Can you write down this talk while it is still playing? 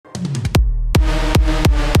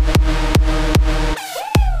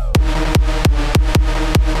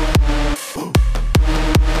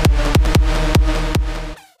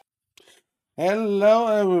Hello,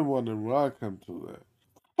 everyone, and welcome to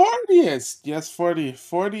the 40th, yes,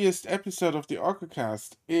 40th episode of the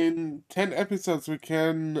Orcocast. In 10 episodes, we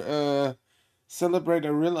can celebrate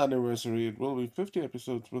a real anniversary. It will be 50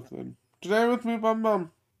 episodes within. Today, with me, Bum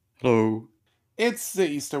Bum. Hello. It's the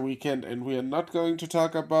Easter weekend, and we are not going to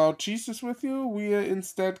talk about Jesus with you. We are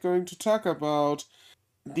instead going to talk about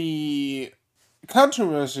the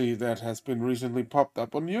controversy that has been recently popped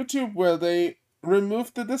up on YouTube where they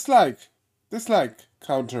removed the dislike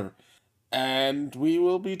counter. And we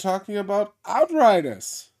will be talking about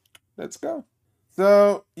Outriders. Let's go.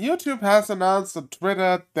 So, YouTube has announced on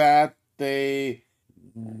Twitter that they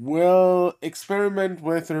will experiment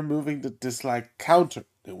with removing the dislike counter.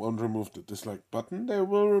 They won't remove the dislike button, they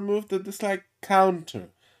will remove the dislike counter.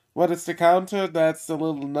 What is the counter? That's the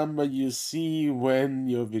little number you see when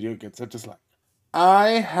your video gets a dislike. I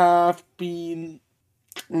have been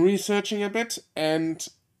researching a bit, and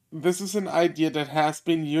this is an idea that has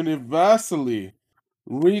been universally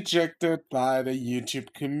rejected by the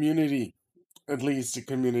YouTube community, at least the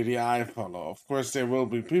community I follow. Of course, there will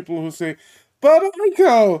be people who say, but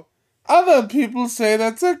Rico, other people say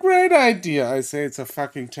that's a great idea. I say it's a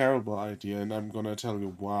fucking terrible idea, and I'm gonna tell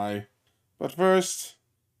you why. But first,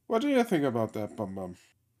 what do you think about that, Bum Bum?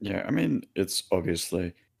 Yeah, I mean, it's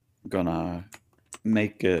obviously gonna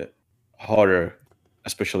make it harder,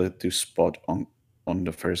 especially to spot on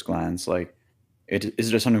the first glance. Like,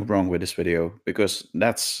 is there something wrong with this video? Because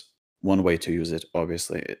that's one way to use it.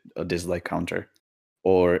 Obviously, a dislike counter,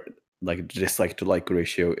 or like dislike to like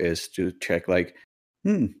ratio is to check like,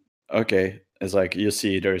 hmm, okay, it's like you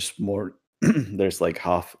see there's more, there's like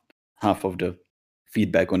half of the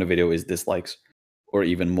feedback on the video is dislikes, or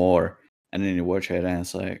even more, and then you watch it and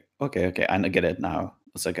it's like, okay, I get it now.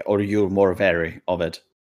 It's like, or you're more wary of it,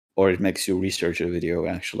 or it makes you research a video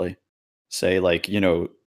actually. Say like,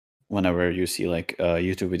 whenever you see like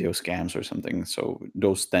YouTube video scams or something, so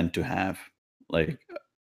those tend to have like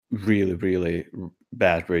really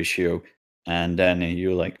bad ratio, and then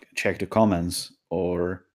you like check the comments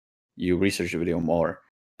or you research the video more,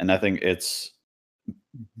 and I think it's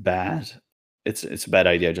bad. It's a bad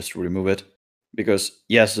idea just to remove it, because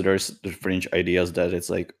yes, there's the fringe ideas that it's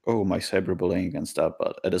like, oh, my cyberbullying and stuff,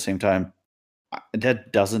 but at the same time,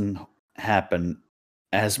 that doesn't happen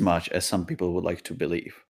as much as some people would like to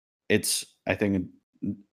believe. It's, I think,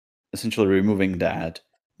 essentially removing that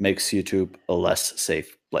makes YouTube a less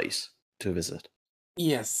safe place to visit.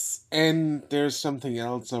 Yes, and there's something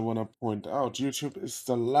else I want to point out. YouTube is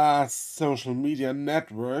the last social media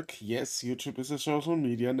network. Yes, YouTube is a social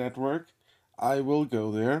media network. I will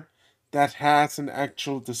go there. That has an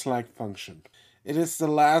actual dislike function. It is the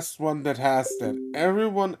last one that has that.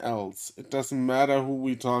 Everyone else, it doesn't matter who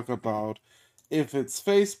we talk about, if it's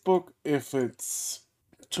Facebook, if it's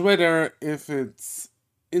Twitter, if it's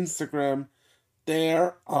Instagram,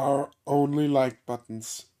 there are only like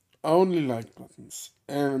buttons. Only like buttons.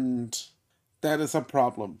 And that is a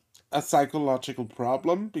problem. A psychological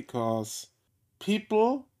problem because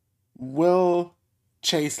people will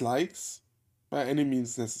chase likes by any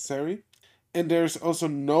means necessary. And there's also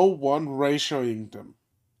no one ratioing them.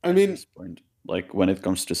 I At mean, this point, like when it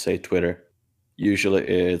comes to say Twitter, usually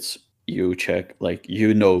it's you check like,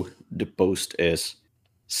 the post is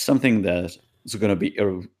something that is going to be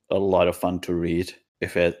a lot of fun to read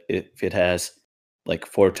if it has like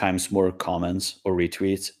 4 times more comments or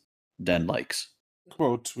retweets than likes.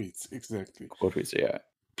 quote tweets, exactly. Quote tweets, yeah.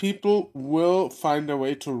 People will find a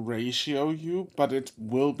way to ratio you, but it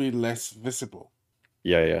will be less visible.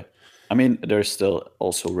 Yeah. I mean, there's still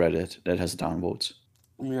also Reddit that has downvotes.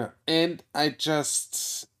 Yeah, and I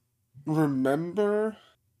just remember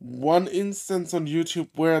one instance on YouTube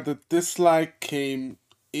where the dislike came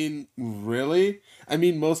in really. I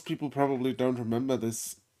mean, most people probably don't remember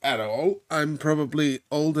this at all. I'm probably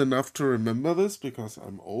old enough to remember this because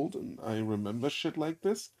I'm old and I remember shit like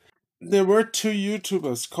this. There were two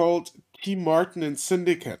YouTubers called T. Martin and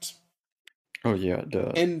Syndicate, Oh yeah,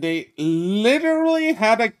 and they literally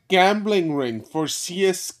had a gambling ring for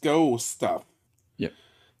CSGO stuff. yeah.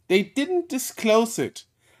 They didn't disclose it.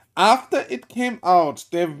 After it came out,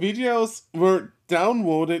 their videos were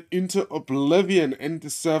downvoted into oblivion, and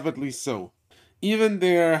deservedly so. Even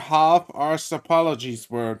their half-arsed apologies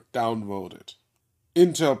were downvoted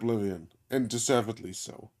into oblivion, and deservedly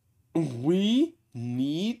so. We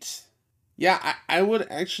need. Yeah, I would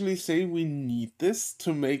actually say we need this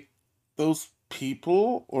to make those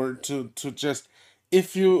people, or to just.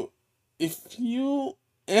 If you. If you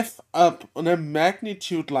F up on a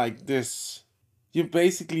magnitude like this, you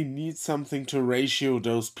basically need something to ratio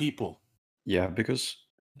those people. Yeah, because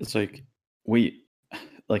it's like we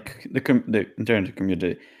like the internet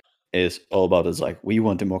community is all about is like we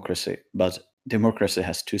want democracy, but democracy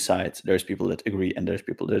has two sides. There's people that agree and there's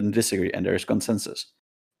people that disagree, and there's consensus.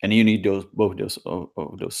 And you need both those of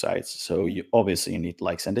those sides. So you obviously need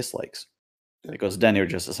likes and dislikes, Yeah. because then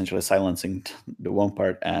you're just essentially silencing the one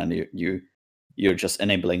part, and you're just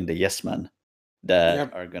enabling the yes men that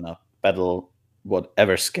Yep. are gonna peddle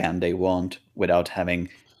whatever scam they want without having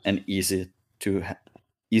an to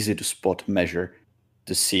easy to spot measure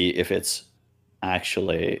to see if it's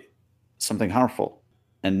actually something harmful.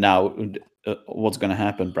 And now, what's going to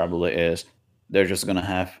happen probably is they're just going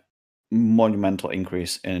to have monumental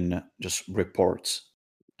increase in just reports,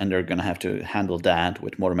 and they're going to have to handle that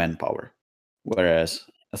with more manpower. Whereas,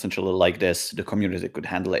 essentially, like this, the community could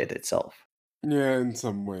handle it itself. Yeah, in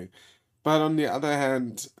some way. But on the other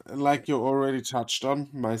hand, like you already touched on,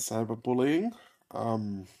 my cyberbullying,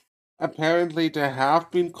 um, apparently there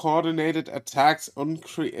have been coordinated attacks on It's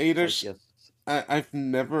like, creators. yes. I've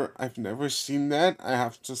never seen that. I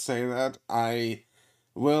have to say that. I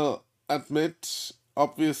will admit,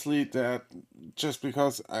 obviously, that just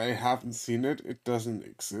because I haven't seen it, it doesn't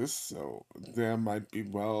exist. So there might be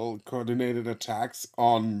well coordinated attacks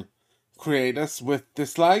on creators with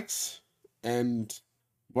dislikes and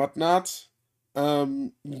whatnot.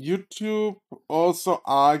 YouTube also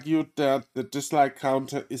argued that the dislike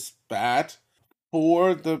counter is bad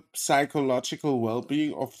for the psychological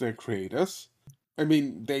well-being of their creators. I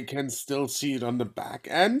mean, they can still see it on the back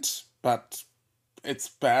end, but it's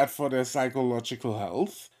bad for their psychological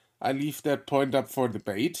health. I leave that point up for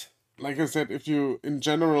debate. Like I said, if you in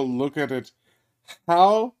general look at it,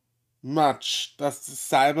 how much does the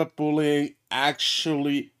cyberbullying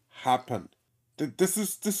actually happen? This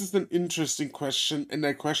is an interesting question, and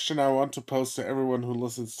a question I want to pose to everyone who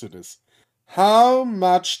listens to this. How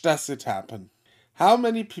much does it happen? How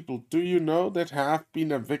many people do you know that have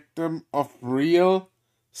been a victim of real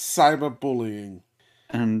cyberbullying?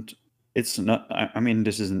 And it's not, I mean,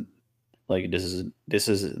 this isn't like this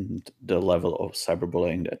isn't the level of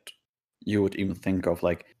cyberbullying that you would even think of.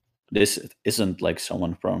 Like, this isn't like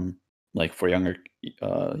someone from, like, for younger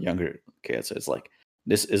kids. It's like,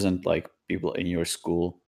 this isn't like people in your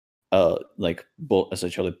school like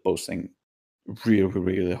essentially posting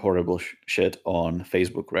really horrible shit on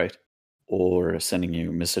Facebook, right? Or sending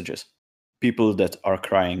you messages. People that are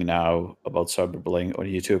crying now about cyberbullying on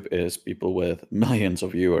YouTube is people with millions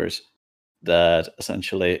of viewers that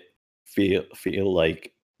essentially feel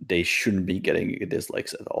like they shouldn't be getting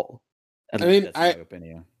dislikes at all. At I least mean, that's my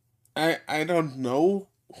opinion. I don't know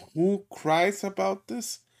who cries about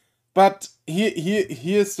this, but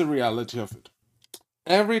here's the reality of it.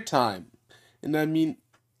 Every time, and I mean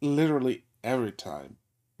literally every time,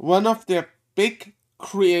 one of their big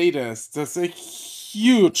creators does a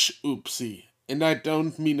huge oopsie, and I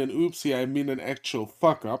don't mean an oopsie, I mean an actual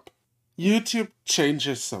fuck up, YouTube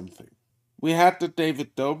changes something. We had the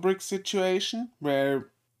David Dobrik situation where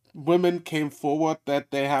women came forward that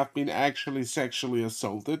they have been actually sexually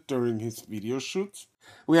assaulted during his video shoots.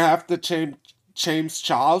 We have the James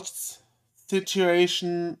Charles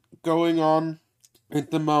situation going on at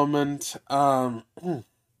the moment,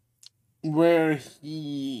 where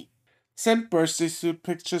he sent birthday suit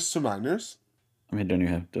pictures to minors. I mean, then you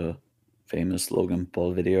have the famous Logan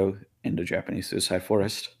Paul video in the Japanese suicide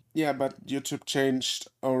forest. Yeah, but YouTube changed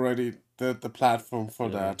already the platform for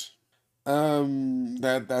Really? that.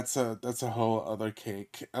 That's a whole other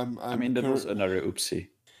cake. I mean, that was another oopsie.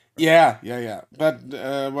 Right? Yeah. But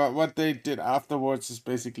what they did afterwards is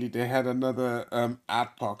basically they had another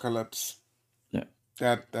apocalypse. Yeah.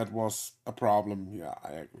 That was a problem. Yeah,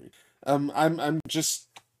 I agree. I'm just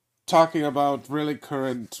talking about really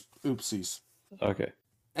current oopsies. Okay.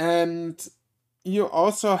 And you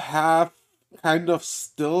also have kind of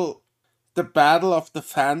still the battle of the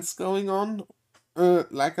fans going on,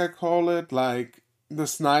 like I call it, like the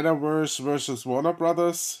Snyderverse versus Warner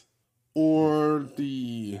Brothers, or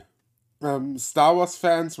the Star Wars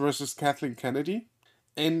fans versus Kathleen Kennedy.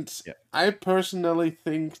 And Yeah. I personally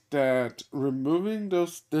think that removing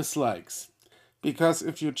those dislikes, because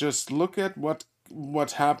if you just look at what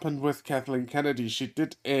happened with Kathleen Kennedy, she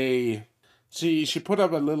put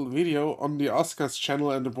up a little video on the Oscars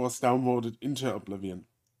channel and it was downvoted into oblivion.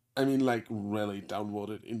 I mean, like, really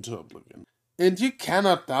downvoted into oblivion. And you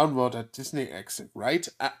cannot downvote a Disney exit, right?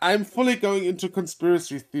 I'm fully going into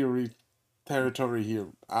conspiracy theory territory here,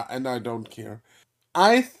 and I don't care.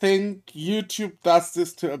 I think YouTube does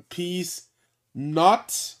this to appease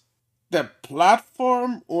not the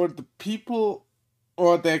platform or the people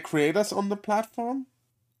or their creators on the platform.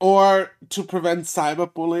 Or to prevent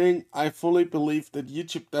cyberbullying, I fully believe that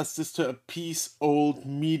YouTube does this to appease old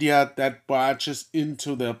media that barges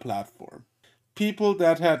into their platform. People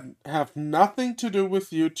that have nothing to do with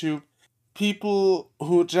YouTube, people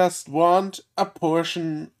who just want a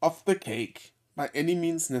portion of the cake by any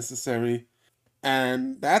means necessary.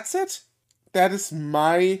 And that's it. That is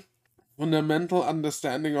my fundamental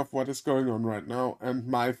understanding of what is going on right now and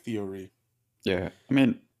my theory. Yeah, I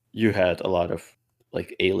mean, you had a lot of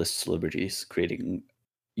like A-list celebrities creating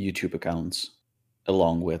YouTube accounts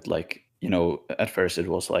along with like, at first it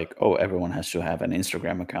was like, oh, everyone has to have an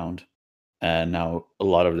Instagram account. And now a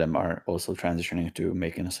lot of them are also transitioning to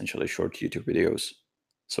making essentially short YouTube videos.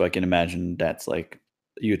 So I can imagine that's like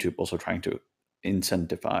YouTube also trying to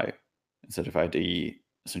incentivize the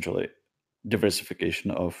essentially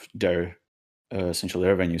diversification of their essentially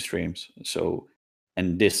revenue streams. So,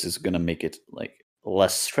 and this is gonna make it like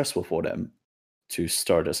less stressful for them to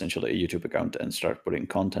start essentially a YouTube account and start putting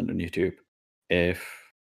content on YouTube if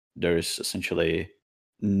there's essentially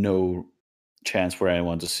no chance for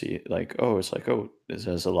anyone to see like, oh, it's like, oh, this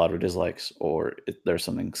has a lot of dislikes, or there's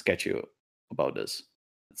something sketchy about this.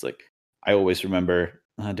 It's like I always remember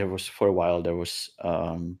there was for a while there was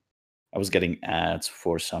I was getting ads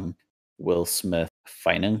for some Will Smith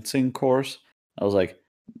financing course. I was like,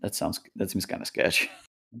 that seems kind of sketchy.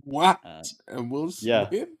 What? Uh, And Will yeah,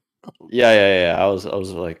 Smith? yeah. I was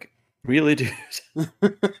like, really, dude?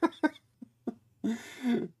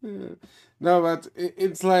 No, but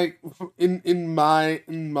it's like in my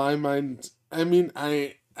mind. I mean,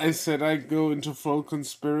 I said I go into full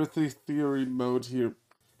conspiracy theory mode here.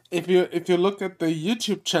 If you look at the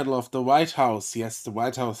YouTube channel of the White House, yes, the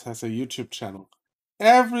White House has a YouTube channel.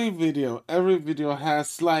 Every video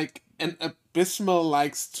has like an abysmal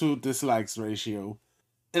likes to dislikes ratio.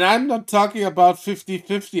 And I'm not talking about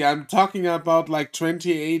 50-50. I'm talking about like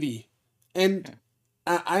 20-80. And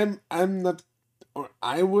Yeah. I'm not, or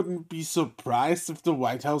I wouldn't be surprised if the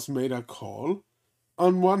White House made a call.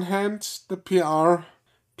 On one hand, the PR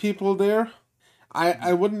people there. I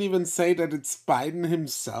Mhm. wouldn't even say that it's Biden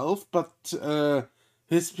himself, but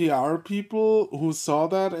his PR people who saw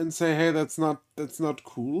that and say, hey, that's not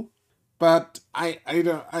cool. But I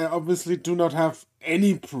obviously do not have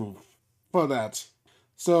any proof for that.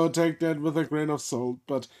 So take that with a grain of salt.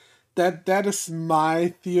 But that is my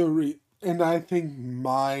theory, and I think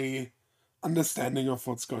my understanding of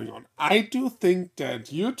what's going on. I do think that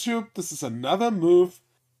YouTube, this is another move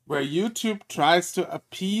where YouTube tries to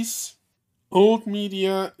appease old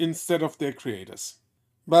media instead of their creators.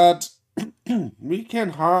 But we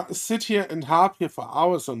can sit here and harp here for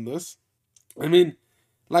hours on this. I mean,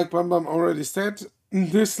 like Bam Bam already said,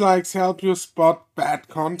 dislikes help you spot bad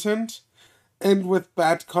content. And with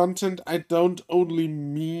bad content, I don't only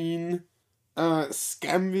mean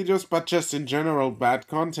scam videos, but just in general bad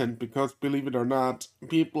content, because believe it or not,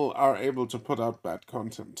 people are able to put out bad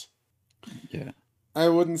content. Yeah. I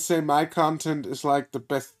wouldn't say my content is like the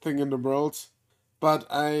best thing in the world, but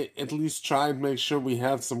I at least try and make sure we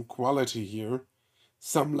have some quality here,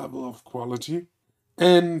 some level of quality.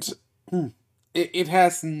 And it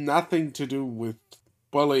has nothing to do with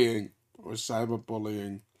bullying or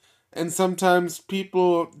cyberbullying. And sometimes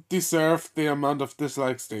people deserve the amount of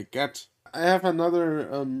dislikes they get. I have another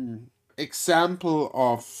example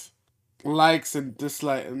of likes and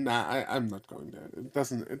dislike. Nah, I'm not going there. It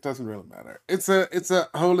doesn't really matter. It's a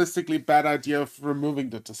holistically bad idea of removing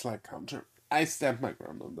the dislike counter. I stand my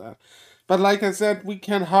ground on that. But like I said, we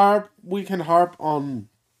can harp on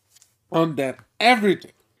that every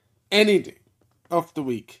day, any day of the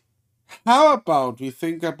week. How about we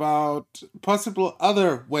think about possible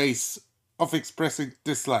other ways of expressing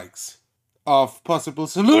dislikes, of possible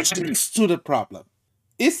solutions to the problem?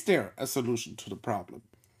 Is there a solution to the problem?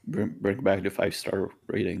 Bring back the 5-star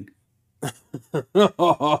rating.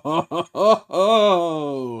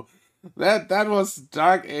 Oh, that was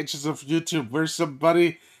dark ages of YouTube where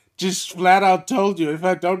somebody just flat out told you if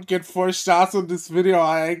I don't get 4 stars on this video,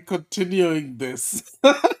 I ain't continuing this.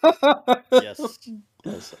 Yes.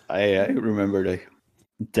 Yes. I remember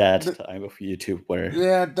that Th- time of YouTube where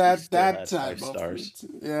yeah, we that still that had five time of stars. it.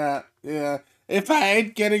 Yeah, yeah. If I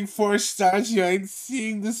ain't getting 4 stars, you ain't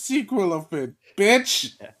seeing the sequel of it,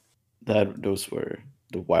 bitch. Yeah. Those were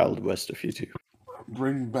the wild west of YouTube.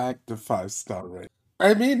 Bring back the 5 star rating.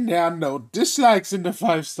 I mean, there are no dislikes in the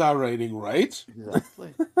 5 star rating, right?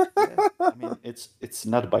 Exactly. Yeah. I mean, it's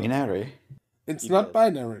not binary. It's You not get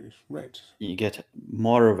binary, right? you get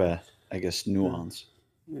more of a, I guess, Yeah, nuance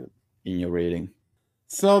yeah. in your rating.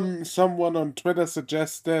 Someone on Twitter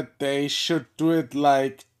suggested they should do it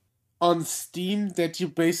like on Steam that you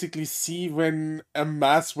basically see when a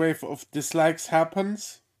mass wave of dislikes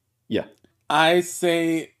happens. Yeah. I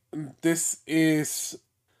say this is,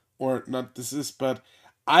 or not this is, but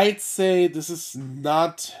I'd say this is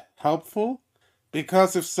not helpful,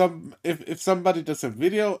 because if somebody does a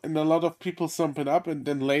video and a lot of people sum it up and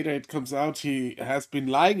then later it comes out he has been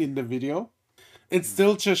lying in the video, it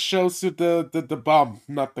still just shows you the bomb,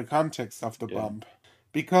 not the context of the Yeah. bomb.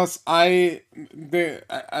 Because I'm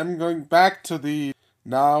going back to the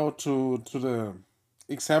now to the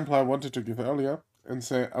example I wanted to give earlier and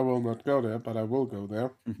say I will not go there, but I will go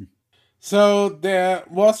there. Mhm. So there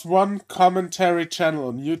was one commentary channel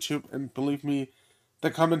on YouTube, and believe me,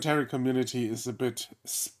 the commentary community is a bit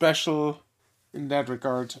special in that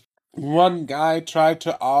regard. One guy tried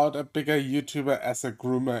to out a bigger YouTuber as a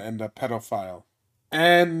groomer and a pedophile.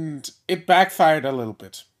 And it backfired a little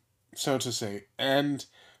bit, so to say. And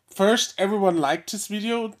first, everyone liked his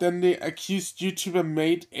video, then the accused YouTuber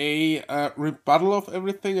made a rebuttal of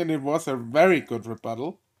everything, and it was a very good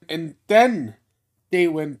rebuttal. And then they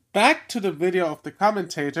went back to the video of the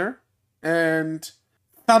commentator and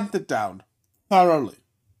thumbed it down thoroughly.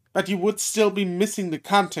 But you would still be missing the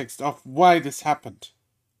context of why this happened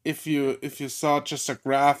if you saw just a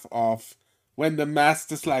graph of when the mass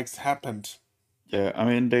dislikes happened. Yeah, I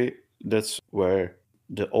mean that's where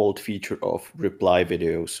the old feature of reply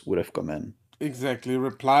videos would have come in. Exactly,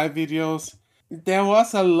 reply videos. There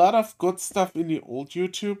was a lot of good stuff in the old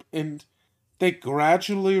YouTube, and they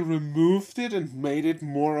gradually removed it and made it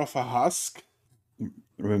more of a husk.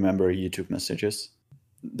 Remember YouTube messages?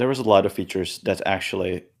 There was a lot of features that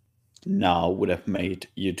actually now would have made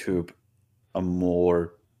YouTube a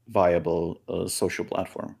more viable social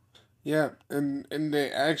platform Yeah, and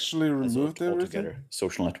they actually as a removed everything. altogether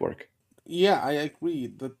social network. Yeah, I agree.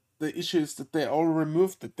 The issue is that they all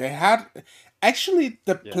removed it. They had actually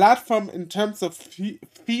the Yeah. platform in terms of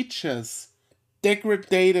features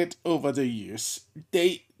degraded over the years.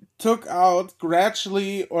 They took out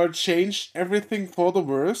gradually or changed everything for the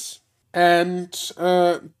worse and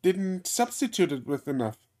didn't substitute it with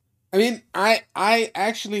enough. I mean, I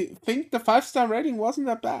actually think the 5-star rating wasn't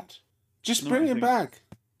that bad. Just No, bring I it think back.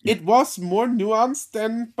 yeah. It was more nuanced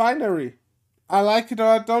than binary. I like it or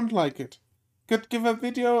I don't like it. Could give a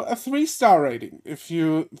video a 3-star rating if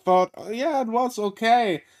you thought, oh, yeah, it was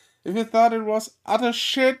okay. If you thought it was utter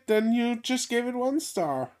shit, then you just gave it 1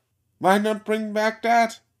 star. Why not bring back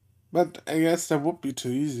that? But I guess that would be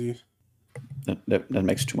too easy. That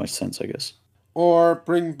makes too much sense, I guess. Or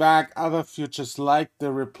bring back other features like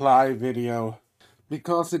the reply video,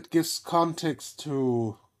 because it gives context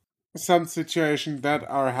to some situations that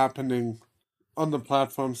are happening on the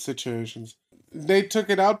platform situations. They took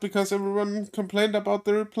it out because everyone complained about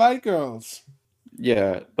the reply girls.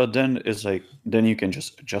 Yeah, but then it's like then you can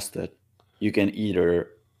just adjust it. You can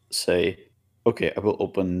either say, okay, I will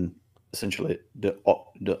open essentially the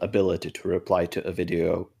ability to reply to a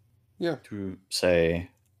video Yeah. to say,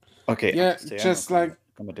 okay, Yeah, say I'm a just like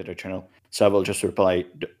commentator channel, so I will just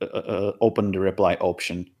open the reply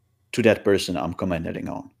option to that person I'm commenting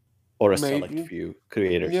on, or a select maybe. few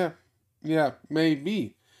creators. Yeah. Yeah,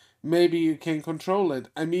 maybe. Maybe you can control it.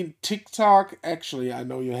 I mean, TikTok, actually, I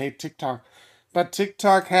know you hate TikTok, but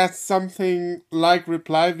TikTok has something like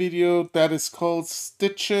reply video that is called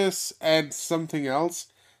stitches and something else.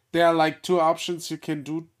 There are like two options. You can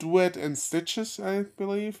do duet and stitches, I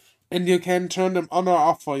believe. And you can turn them on or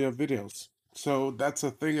off for your videos. So that's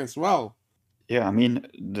a thing as well. Yeah, I mean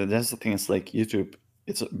that's the thing. It's like YouTube.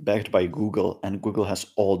 It's backed by Google, and Google has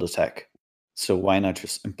all the tech. So why not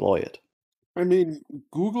just employ it? I mean,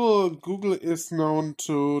 Google is known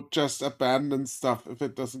to just abandon stuff if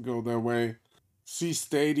it doesn't go their way. See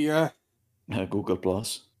Stadia, Google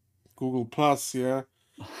Plus. Google Plus, yeah.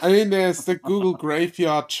 I mean, there's the Google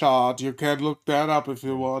Graveyard chart. You can look that up if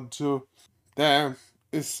you Yeah. want to. There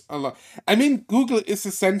is a lot. I mean, Google is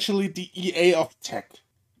essentially the EA of tech.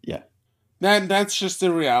 Yeah. Then that's just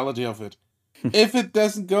the reality of it. If it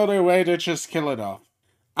doesn't go their way, they just kill it off.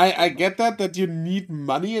 I get that you need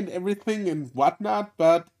money and everything and whatnot,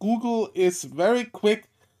 but Google is very quick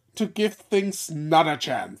to give things not a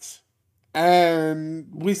chance. And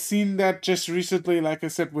we've seen that just recently, like I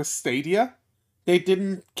said, with Stadia. They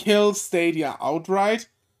didn't kill Stadia outright,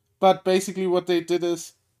 but basically what they did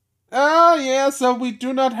is, oh yeah, so we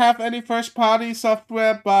do not have any first party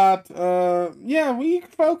software, but yeah, we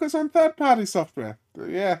focus on third party software.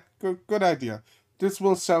 Yeah, good idea. This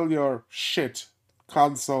will sell your shit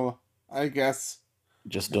console, I guess.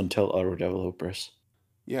 Just don't tell our developers.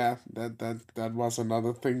 Yeah, that was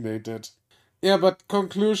another thing they did. Yeah, but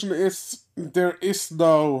conclusion is there is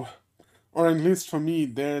no or at least for me,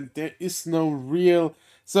 there is no real.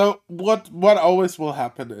 So what always will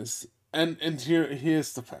happen is, and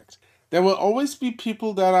here's the fact: there will always be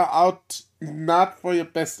people that are out not for your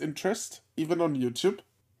best interest, even on YouTube.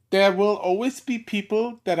 There will always be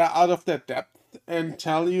people that are out of their depth and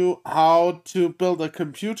tell you how to build a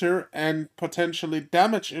computer and potentially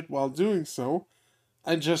damage it while doing so.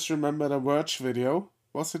 I just remembered a Verge video.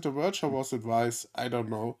 Was it a Verge or was it Vice? I don't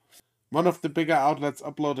know. One of the bigger outlets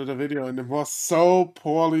uploaded a video and it was so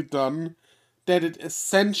poorly done that it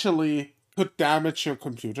essentially could damage your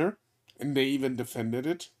computer. And they even defended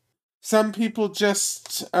it. Some people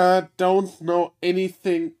just don't know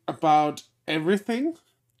anything about everything,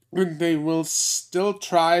 and they will still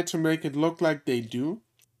try to make it look like they do.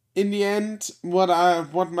 In the end,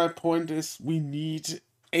 what my point is, we need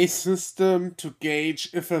a system to gauge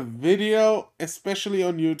if a video, especially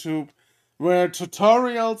on YouTube, where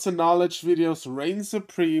tutorials and knowledge videos reign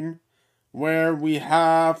supreme, where we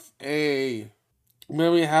have a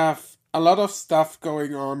lot of stuff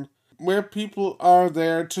going on, where people are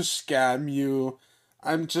there to scam you.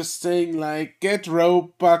 I'm just saying, like, get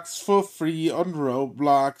Robux for free on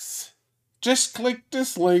Roblox. Just click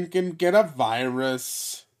this link and get a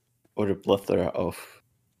virus. Or the plethora of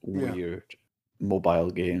Yeah. weird mobile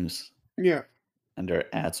games Yeah. and their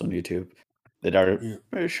ads on YouTube that are Yeah.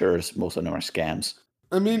 very sure most of them are scams.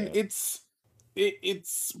 I mean, Yeah. it's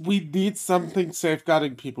we need something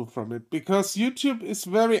safeguarding people from it, because YouTube is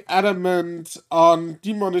very adamant on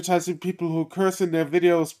demonetizing people who curse in their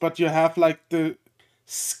videos, but you have like the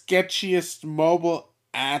sketchiest mobile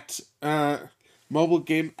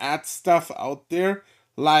game ad stuff out there,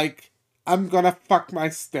 like I'm gonna fuck my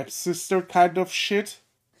stepsister kind of shit.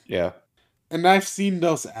 Yeah. And I've seen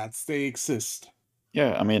those ads, they exist.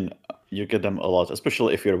 Yeah, I mean, you get them a lot,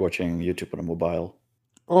 especially if you're watching YouTube on a mobile.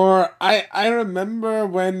 Or I remember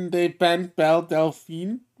when they banned Belle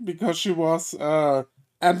Delphine because she was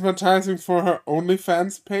advertising for her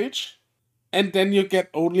OnlyFans page, and then you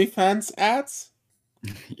get OnlyFans ads,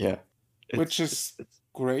 Yeah. which It's is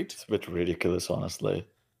great. it's a bit ridiculous, honestly.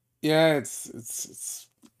 Yeah,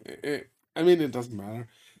 I mean, it doesn't matter.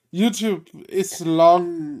 YouTube is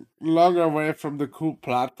long away from the cool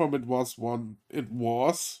platform it was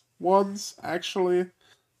once, actually.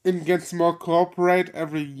 It gets more corporate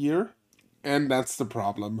every year, and that's the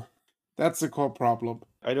problem. That's the core problem.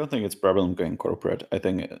 I don't think it's problem going corporate. I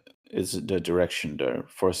think it's the direction they're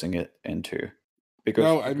forcing it into. Because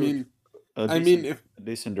No, you could a I mean, if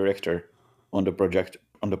decent director on the project,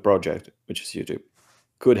 which is YouTube,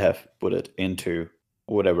 could have put it into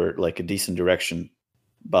whatever, like a decent direction,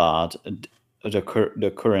 but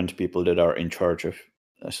the current people that are in charge of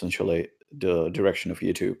essentially the direction of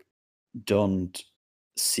YouTube don't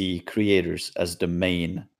see creators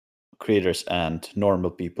and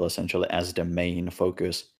normal people essentially as the main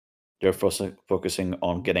focus. They're focusing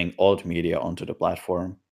on getting alt media onto the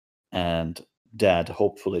platform, and that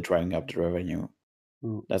hopefully drying up the revenue.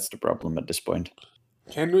 Mm. That's the problem at this point.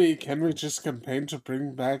 can we just campaign to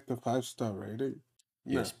bring back the 5-star rating?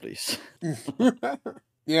 No. Yes, please.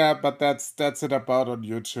 Yeah, but that's it about on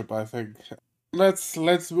YouTube, I think.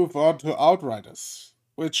 Let's move on to Outriders,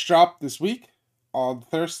 which dropped this week on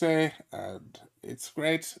Thursday, and it's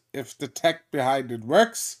great if the tech behind it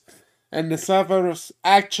works and the servers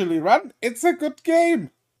actually run. It's a good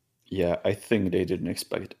game. Yeah, I think they didn't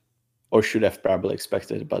expect, or should have probably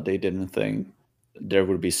expected, but they didn't think there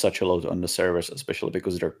would be such a load on the servers, especially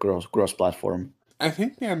because they're cross platform. I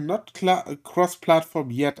think they are not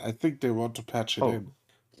cross-platform yet. I think they want to patch it Oh, in.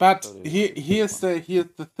 But thought it was here's one.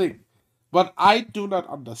 the thing. What I do not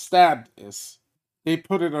understand is they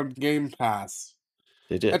put it on Game Pass.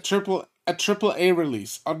 They A did. triple A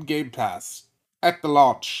release on Game Pass at the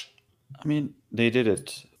launch. I mean, they did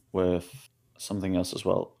it with something else as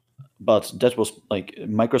well, but that was like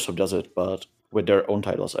Microsoft does it, but with their own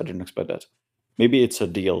titles. I didn't expect that. Maybe it's a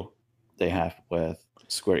deal they have with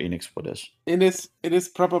Square Enix for this. It is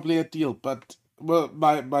probably a deal, but well,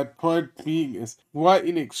 my point being is why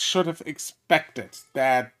Enix should have expected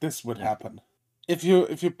that this would Yeah. happen. If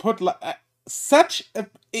you put such a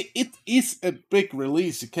it is a big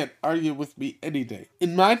release. You can't argue with me any day. It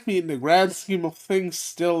might be in the grand scheme of things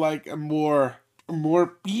still like a more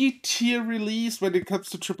B tier release when it comes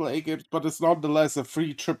to AAA games, but it's nonetheless a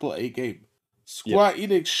free AAA game. Square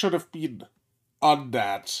Enix should have been on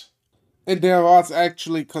that. And there was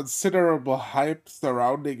actually considerable hype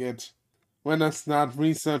surrounding it when I started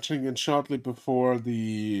researching it shortly before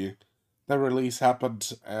the release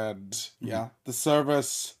happened. And Mhm. yeah, the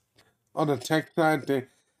servers on the tech side,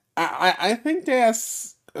 I think they are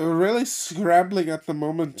really scrambling at the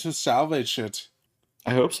moment to salvage it.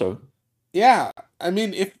 I hope so. Yeah, I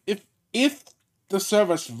mean, if the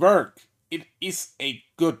servers work, it is a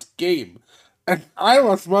good game. And I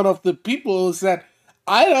was one of the people who said,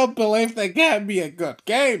 I don't believe there can be a good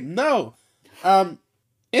game. No, um,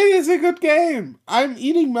 it is a good game. I'm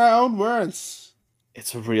eating my own words.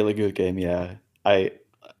 It's a really good game. Yeah, I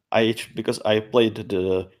because I played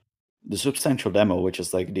the substantial demo, which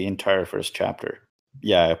is like the entire first chapter.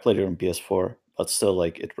 Yeah, I played it on PS4, but still,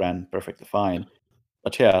 like, it ran perfectly fine.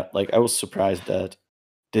 But yeah, like, I was surprised that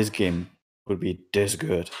this game would be this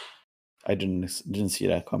good. I didn't see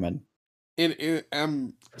that coming.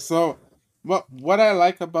 So what I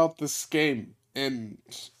like about this game, and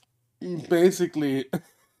basically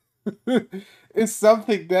is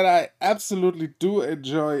something that I absolutely do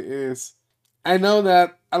enjoy, is I know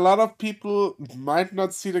that a lot of people might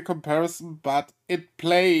not see the comparison, but it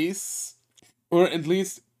plays, or at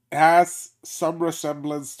least has some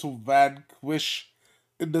resemblance to Vanquish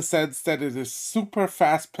in the sense that it is super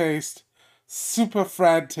fast paced, super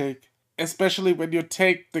frantic, especially when you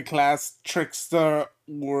take the class Trickster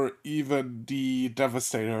or even the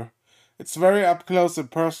Devastator. It's very up close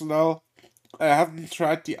and personal. I haven't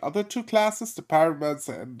tried the other two classes, the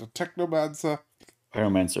Pyromancer and the Technomancer,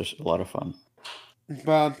 Pyromancer's a lot of fun.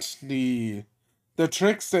 but the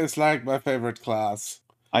Trickster is like my favorite class.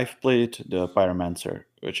 I've played the Pyromancer,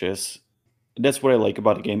 which is that's what I like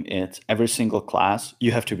about the game. It's every single class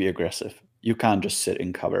you have to be aggressive. You can't just sit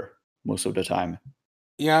in cover most of the time.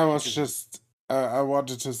 Yeah, I was Because just I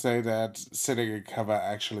wanted to say that sitting in cover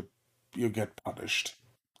actually you get punished.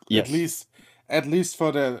 At yes, least at least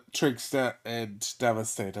for the Trickster and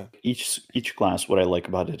Devastator. each class, what I like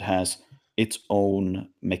about it, has its own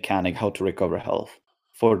mechanic how to recover health.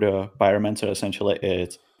 For the Pyromancer, essentially,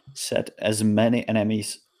 it's set as many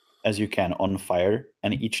enemies as you can on fire,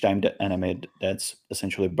 and each time the enemy that's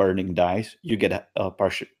essentially burning dies, you get a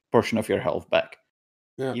portion of your health back,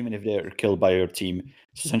 Yeah. even if they're killed by your team.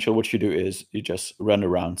 So essentially, what you do is you just run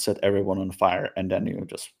around, set everyone on fire, and then you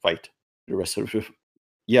just fight the rest of the.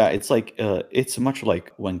 Yeah, it's like it's much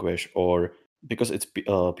like Vanquish, or because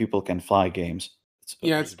people can fly games. It's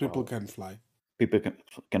Yeah, it's people can fly. people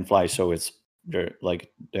can fly, so it's they're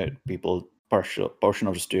like the people partial portion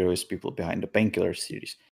of the studio is people behind the Painkiller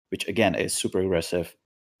series, which again is super aggressive.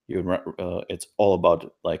 It's all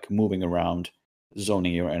about like moving around,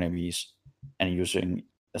 zoning your enemies, and using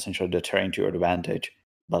essentially the terrain to your advantage,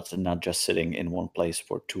 but not just sitting in one place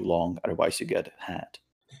for too long. Otherwise, you get had.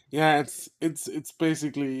 Yeah, it's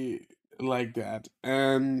basically like that.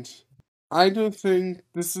 And I do think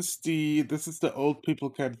this is the old people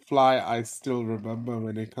can fly I still remember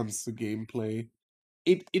when it comes to gameplay.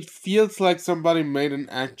 It feels like somebody made an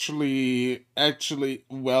actually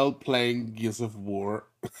well playing Gears of War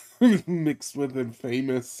mixed with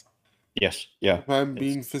Infamous, Yes, yeah, if I'm it's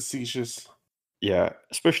being facetious. yeah.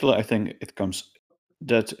 Especially, I think it comes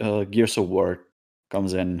that Gears of War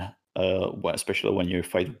comes in, especially when you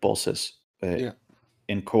fight bosses Yeah.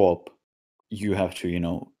 in co-op. You have to,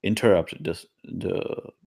 interrupt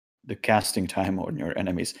the casting time on your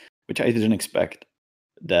enemies, which I didn't expect.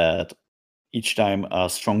 That each time a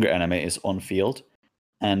stronger enemy is on field,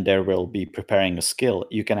 and there will be preparing a skill,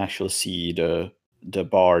 you can actually see the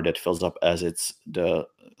bar that fills up as it's the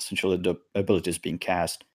essentially the abilities being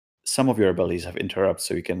cast. Some of your abilities have interrupts,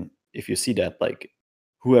 so you can, if you see that, like,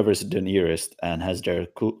 whoever's the nearest and has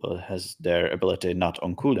their ability not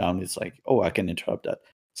on cooldown, it's like, oh, I can interrupt that,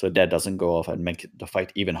 so that doesn't go off and make the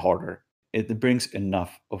fight even harder. It brings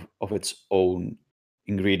enough of its own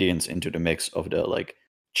ingredients into the mix of the, like,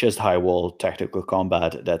 chest high wall tactical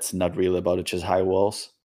combat that's not really about the chest high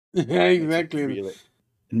walls. Yeah, Makes it exactly. really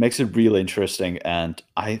it makes it really interesting, and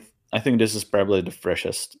I think this is probably the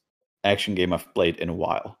freshest action game I've played in a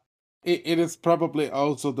while. It is probably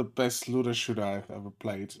also the best looter shooter I've ever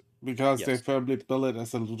played because they Yes. firmly bill it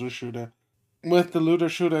as a looter shooter. With the looter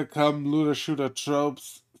shooter come looter shooter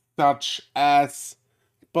tropes such as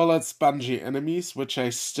bullet spongy enemies, which I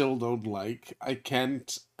still don't like. I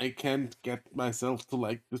can't get myself to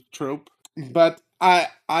like this trope. But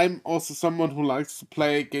I'm also someone who likes to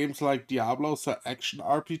play games like Diablo, so action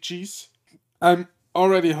RPGs. I'm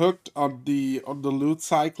already hooked on the loot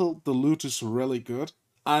cycle. The loot is really good.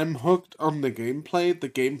 I'm hooked on the gameplay. The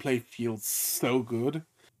gameplay feels so good.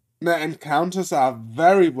 The encounters are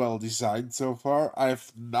very well designed so far.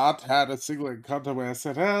 I've not had a single encounter where I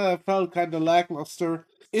said, I felt kind of lackluster.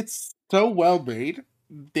 It's so well made.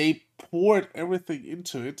 They poured everything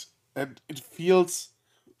into it, and it feels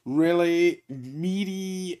really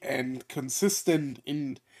meaty and consistent.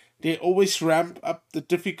 In They always ramp up the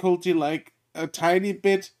difficulty like a tiny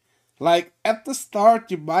bit. Like at the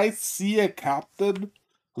start, you might see a captain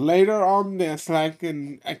Later on, there's like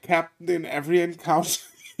a captain in every encounter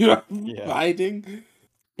you're Yeah. fighting.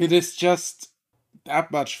 It is just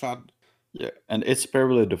that much fun. Yeah, and it's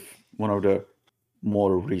probably one of the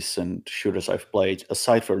more recent shooters I've played,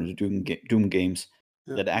 aside from the Doom games,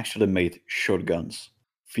 Yeah. that actually made shotguns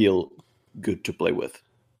feel good to play with.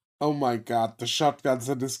 Oh my god, the shotguns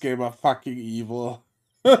in this game are fucking evil.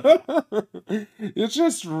 You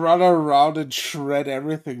just run around and shred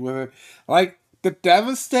everything with it. Like the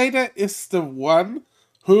Devastator is the one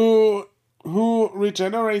who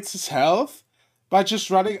regenerates his health by just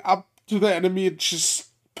running up to the enemy and just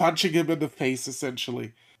punching him in the face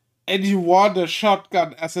essentially. And you want a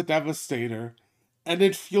shotgun as a Devastator. And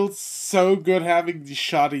it feels so good having these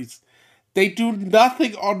shotties. They do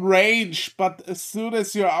nothing on range, but as soon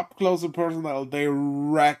as you're up close and personal, they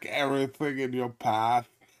wreck everything in your path.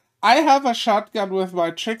 I have a shotgun with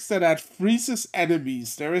my tricks that freezes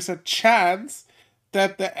enemies. There is a chance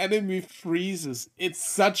that the enemy freezes. It's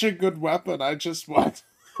such a good weapon. I just want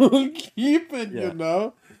to keep it, you Yeah,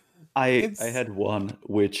 know? I It's had one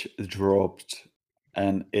which dropped,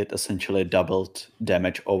 and it essentially doubled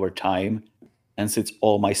damage over time. And since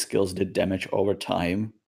all my skills did damage over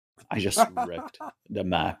time, I just wrecked the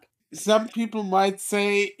map. some people might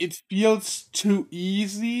say it feels too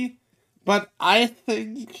easy, but I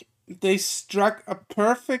think they struck a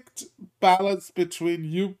perfect balance between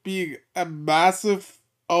you being a massive,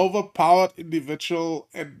 overpowered individual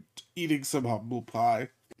and eating some humble pie.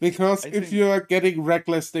 Because I if think you're getting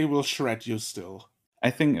reckless, they will shred you still.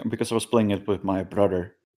 I think because I was playing it with my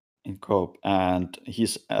brother in co-op, and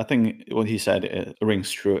I think what he said rings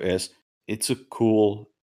true is it's a cool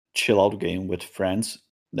chill out game with friends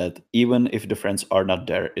that even if the friends are not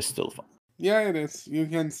there is still fun Yeah, it is. You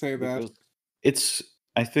can say that. because it's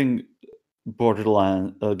I think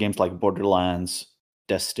Borderland games like Borderlands,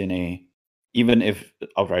 Destiny, even if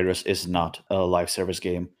Outriders is not a live service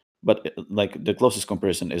game, but like the closest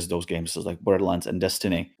comparison is those games is like Borderlands and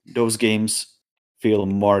Destiny. Those games feel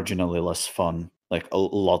marginally less fun, like a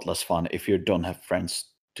lot less fun if you don't have friends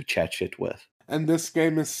to chat shit with. And this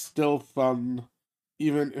game is still fun,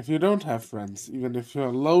 even if you don't have friends, even if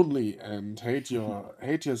you're lonely and hate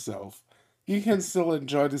yourself. You can still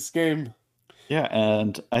enjoy this game. Yeah,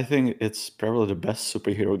 and I think it's probably the best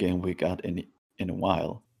superhero game we got in a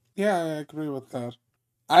while. Yeah, I agree with that.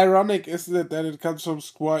 Ironic, isn't it, that it comes from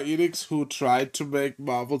Square Enix, who tried to make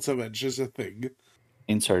Marvel's Avengers a thing.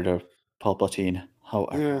 Insert of Palpatine. How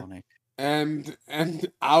Yeah. ironic. And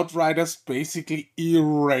Outriders basically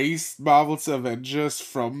erased Marvel's Avengers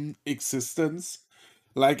from existence.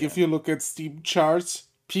 Like if Yeah. you look at Steam charts,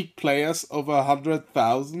 peak players over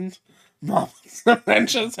 100,000. Marvel's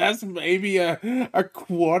Avengers has maybe a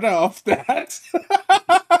quarter of that.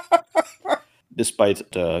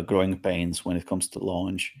 Despite the growing pains when it comes to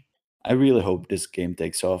launch, I really hope this game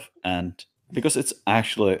takes off, and because it's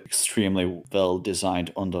actually extremely well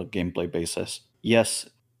designed on the gameplay basis. Yes,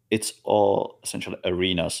 it's all essentially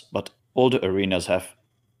arenas, but all the arenas have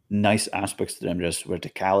nice aspects to them. There's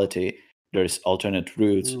verticality, there's alternate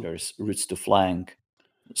routes, Mm. there's routes to flank.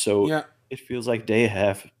 So Yeah, it feels like they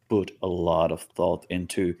have put a lot of thought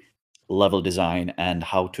into level design and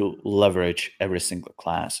how to leverage every single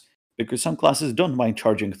class. Because some classes don't mind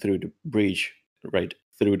charging through the breach, right,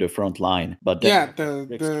 through the front line, but then you yeah. have like a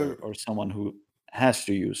trickster or someone who has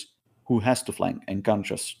to flank and can't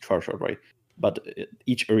just charge outright. But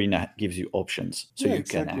each arena gives you options, so Yeah, you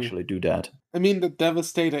can exactly. actually do that. I mean, the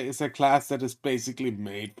Devastator is a class that is basically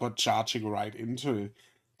made for charging right into it.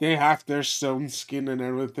 They have their stone skin and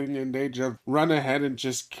everything, and they just run ahead and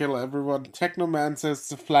just kill everyone. Technomancer's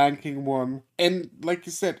the flanking one. And like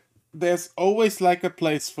you said, there's always like a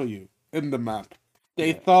place for you in the map. They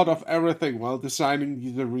Yeah. thought of everything while designing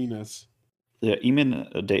these arenas. Yeah, even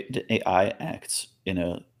the AI acts in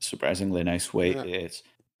a surprisingly nice way. Yeah, It's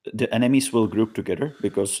the enemies will group together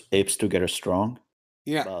because apes together strong,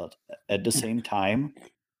 yeah, but at the same time,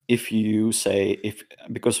 if you say if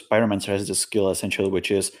because Pyromancer has this skill essentially,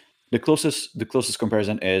 which is the closest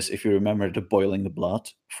comparison is if you remember the boiling the blood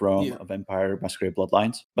from yeah. Vampire Masquerade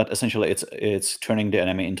Bloodlines, but essentially it's turning the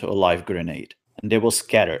enemy into a live grenade, and they will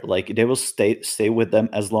scatter, like they will stay with them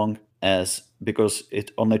as long as because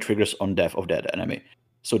it only triggers on death of that enemy,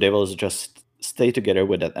 so they will just stay together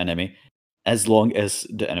with that enemy as long as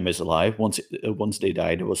the enemy is alive. Once they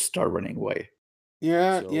die, they will start running away.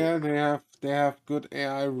 Yeah, So yeah, they have good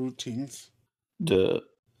AI routines. the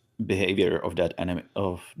behavior of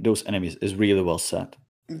those enemies is really well set.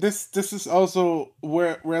 This is also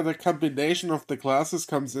where the combination of the classes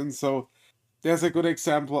comes in. So there's a good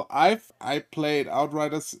example. I played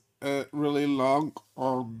Outriders really long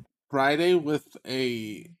on Friday with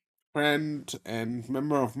a friend and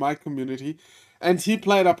member of my community, and he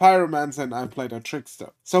played a pyromancer and I played a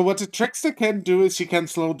trickster. So what the trickster can do is she can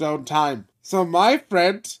slow down time. So my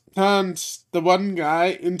friend turned the one guy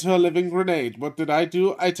into a living grenade. What did I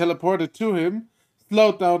do? I teleported to him,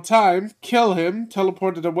 slowed down time, kill him,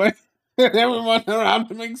 teleported away, and everyone around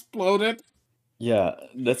him exploded. Yeah,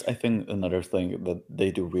 that's I think another thing that they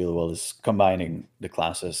do really well is combining the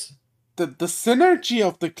classes. The synergy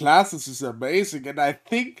of the classes is amazing, and I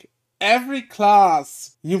think every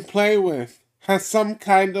class you play with has some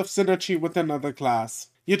kind of synergy with another class.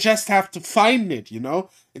 You just have to find it, you know?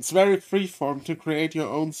 It's very freeform to create your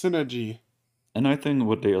own synergy. And I think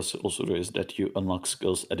what they also do is that you unlock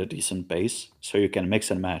skills at a decent pace, so you can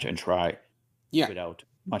mix and match and try Yeah, without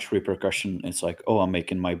much repercussion. It's like, oh, I'm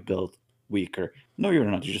making my build weaker. No, you're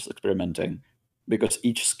not. You're just experimenting. Because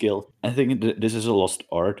each skill, I think this is a lost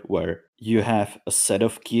art where you have a set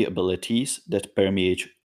of key abilities that permeate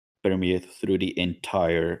through the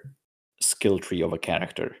entire skill tree of a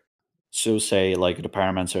character. So, say like the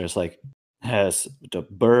Pyromancer has the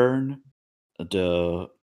burn, the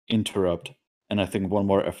interrupt, and I think one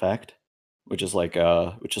more effect, which is like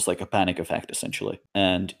a panic effect essentially.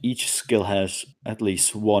 And each skill has at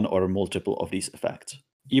least one or multiple of these effects.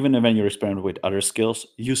 Even when you experiment with other skills,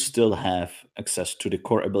 you still have access to the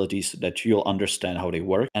core abilities that you'll understand how they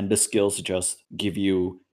work, and the skills just give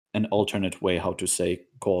you an alternate way how to say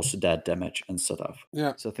cause that damage and stuff.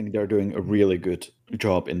 yeah, So I think they're doing a really good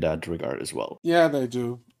job in that regard as well. yeah, they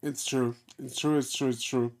do. It's true. It's true, it's true, it's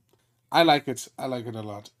true. I like it. I like it a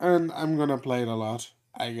lot. And I'm gonna play it a lot,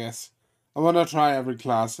 I guess. I wanna try every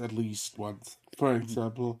class at least once. For Mhm.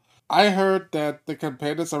 example, I heard that the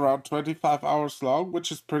campaign is around 25 hours long,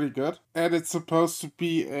 which is pretty good. And it's supposed to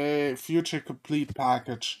be a future complete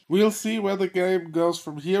package. We'll see where the game goes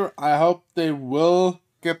from here. I hope they will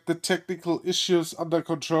get the technical issues under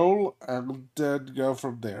control and then go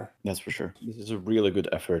from there. That's for sure. This is a really good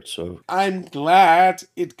effort. So I'm glad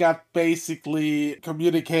it got basically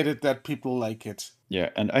communicated that people like it.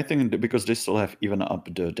 yeah, and I think that because they still have even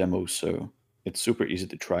up the demo, so it's super easy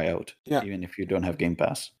to try out, Yeah. even if you don't have Game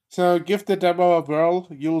Pass. So give the demo a whirl,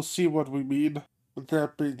 you'll see what we mean. With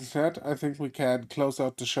that being said, I think we can close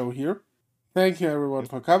out the show here. Thank you everyone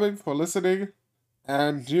for coming, for listening,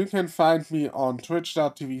 and you can find me on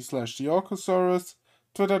twitch.tv/theorcosaurus,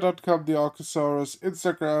 twitter.com theorcosaurus,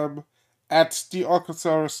 Instagram at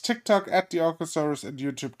theorcosaurus, TikTok at theorcosaurus, and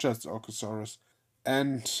YouTube just Orcosaurus.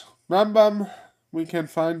 And Rambam, we can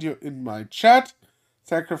find you in my chat,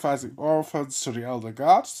 sacrificing orphans to the elder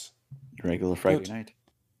gods. Regular Friday Good. night.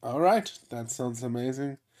 Alright, that sounds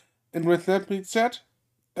amazing. And with that being said,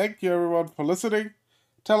 thank you everyone for listening.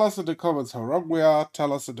 Tell us in the comments how wrong we are.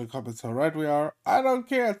 Tell us in the comments how right we are. I don't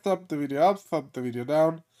care. Thumb the video up, thumb the video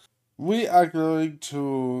down. We are going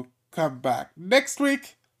to come back next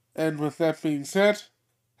week. And with that being said,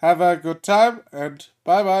 have a good time and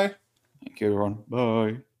bye bye. Thank you, everyone.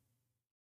 Bye.